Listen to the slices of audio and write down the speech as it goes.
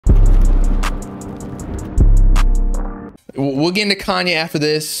We'll get into Kanye after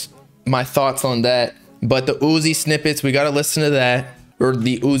this, my thoughts on that. But the Uzi snippets, we got to listen to that, or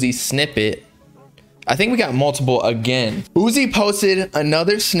the Uzi snippet. I think we got multiple again. Uzi posted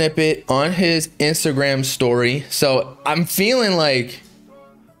another snippet on his Instagram story. So I'm feeling like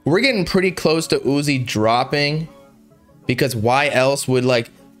we're getting pretty close to Uzi dropping, because why else would like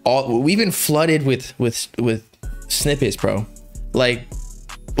we've been flooded with snippets, bro. Like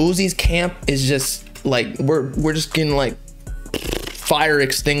Uzi's camp is just like we're just getting like fire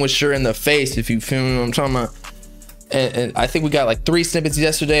extinguisher in the face, if you feel me what I'm talking about. And I think we got like 3 snippets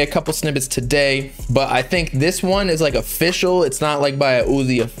yesterday, a couple snippets today, but I think this one is like official. It's not like by a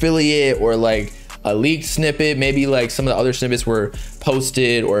Uzi affiliate or like a leaked snippet. Maybe like some of the other snippets were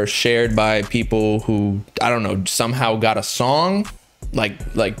posted or shared by people who, I don't know, somehow got a song, like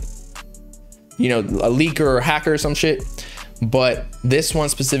you know, a leaker or hacker or some shit. But this one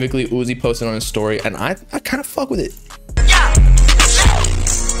specifically, Uzi posted on his story, and I kind of fuck with it. Yeah.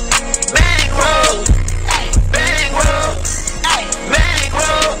 Bankroll. Bankroll.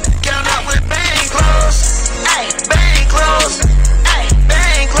 Bankroll. Count up with bankrolls. Bankrolls.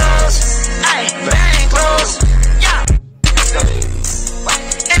 Bankrolls. Bankrolls. Yeah.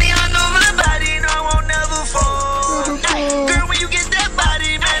 And y'all know my body, no, I won't never fall. Girl, when you get that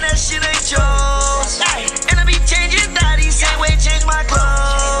body, man, that shit ain't yours. And I be changing bodies, same way change my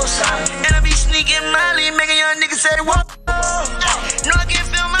clothes. And I be sneaking Molly, making young niggas say, whoa. No, I can't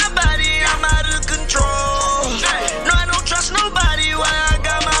feel my body, I'm out of control. No, I don't trust nobody while I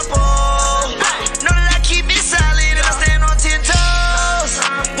got my pole. Know that I keep it solid and I stand on 10 toes.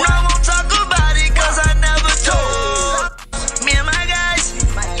 No, I won't talk about it cause I never told. Me and my guys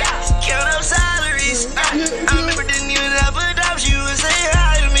count up salaries. I remember didn't even have a doubt you would say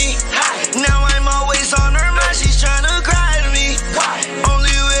hi to me. Now I'm always on her mind, she's trying to cry to me.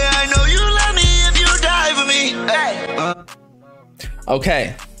 Only way I know you love me if you die for me.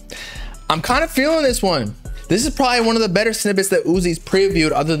 Okay, I'm kind of feeling this one. This is probably one of the better snippets that Uzi's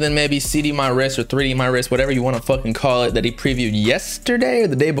previewed, other than maybe CD My Wrist or 3D My Wrist, whatever you want to fucking call it, that he previewed yesterday or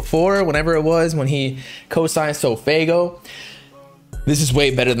the day before, whenever it was, when he co-signed Sofago. This is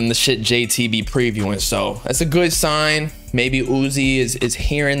way better than the shit JT be previewing, so that's a good sign. Maybe Uzi is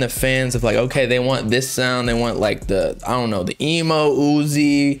hearing the fans of like, okay, they want this sound, they want like the, I don't know, the emo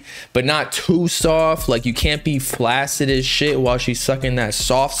Uzi, but not too soft. Like you can't be flaccid as shit while she's sucking that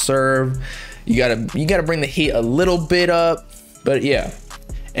soft serve. You gotta bring the heat a little bit up, but yeah.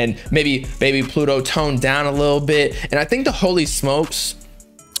 And maybe Baby Pluto toned down a little bit. And I think the Holy Smokes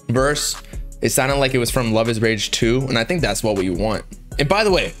verse, it sounded like it was from Love Is Rage 2, and I think that's what we want. And by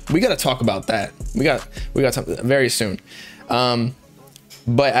the way, we gotta talk about that. We got something very soon.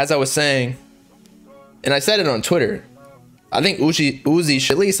 But as I was saying, and I said it on Twitter, I think Uzi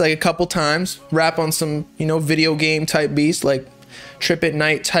should at least like a couple times rap on some, you know, video game type beats, like Trip at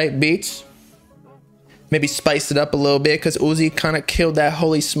Night type beats. Maybe spice it up a little bit, because Uzi kind of killed that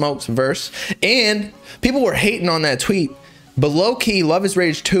Holy Smokes verse. And people were hating on that tweet, but low-key, Love Is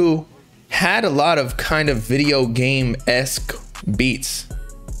Rage 2 had a lot of kind of video game-esque beats.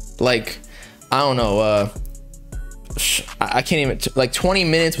 Like, I don't know, I can't even, like 20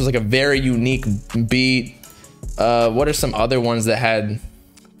 Minutes was like a very unique beat. What are some other ones that had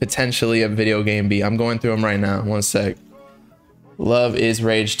potentially a video game beat? I'm going through them right now, one sec. Love Is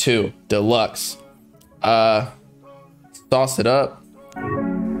Rage 2 Deluxe. Sauce It Up.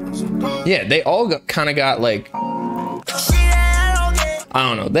 Yeah, they all kind of got like, I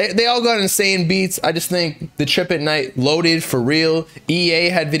don't know, they all got insane beats. I just think the Trip at Night, Loaded, For Real, EA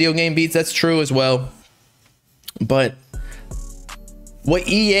had video game beats. That's true as well. But what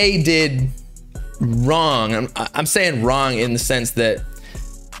EA did wrong, I'm saying wrong in the sense that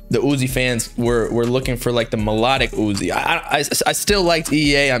the Uzi fans were looking for like the melodic Uzi. I still liked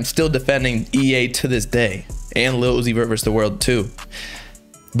EA. I'm still defending EA to this day, and Lil Uzi Vert vs. the World too.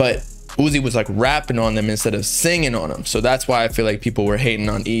 But Uzi was like rapping on them instead of singing on them. So that's why I feel like people were hating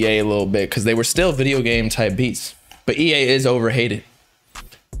on EA a little bit, because they were still video game type beats. But EA is overhated.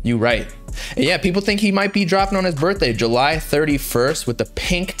 You right. And yeah, people think he might be dropping on his birthday, July 31st, with the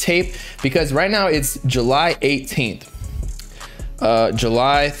pink tape, because right now it's July 18th.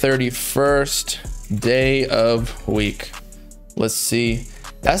 July 31st, day of week. Let's see.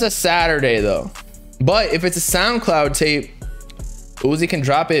 That's a Saturday though. But if it's a SoundCloud tape, Uzi can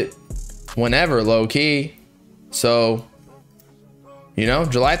drop it whenever, low key. So, you know,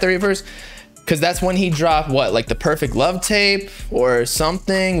 July 31st, because that's when he dropped what, like the Perfect Love tape or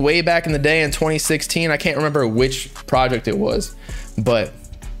something way back in the day in 2016. I can't remember which project it was, but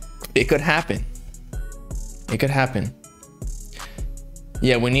it could happen. It could happen.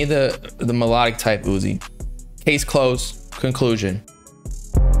 Yeah, we need the melodic type Uzi. Case closed. Conclusion.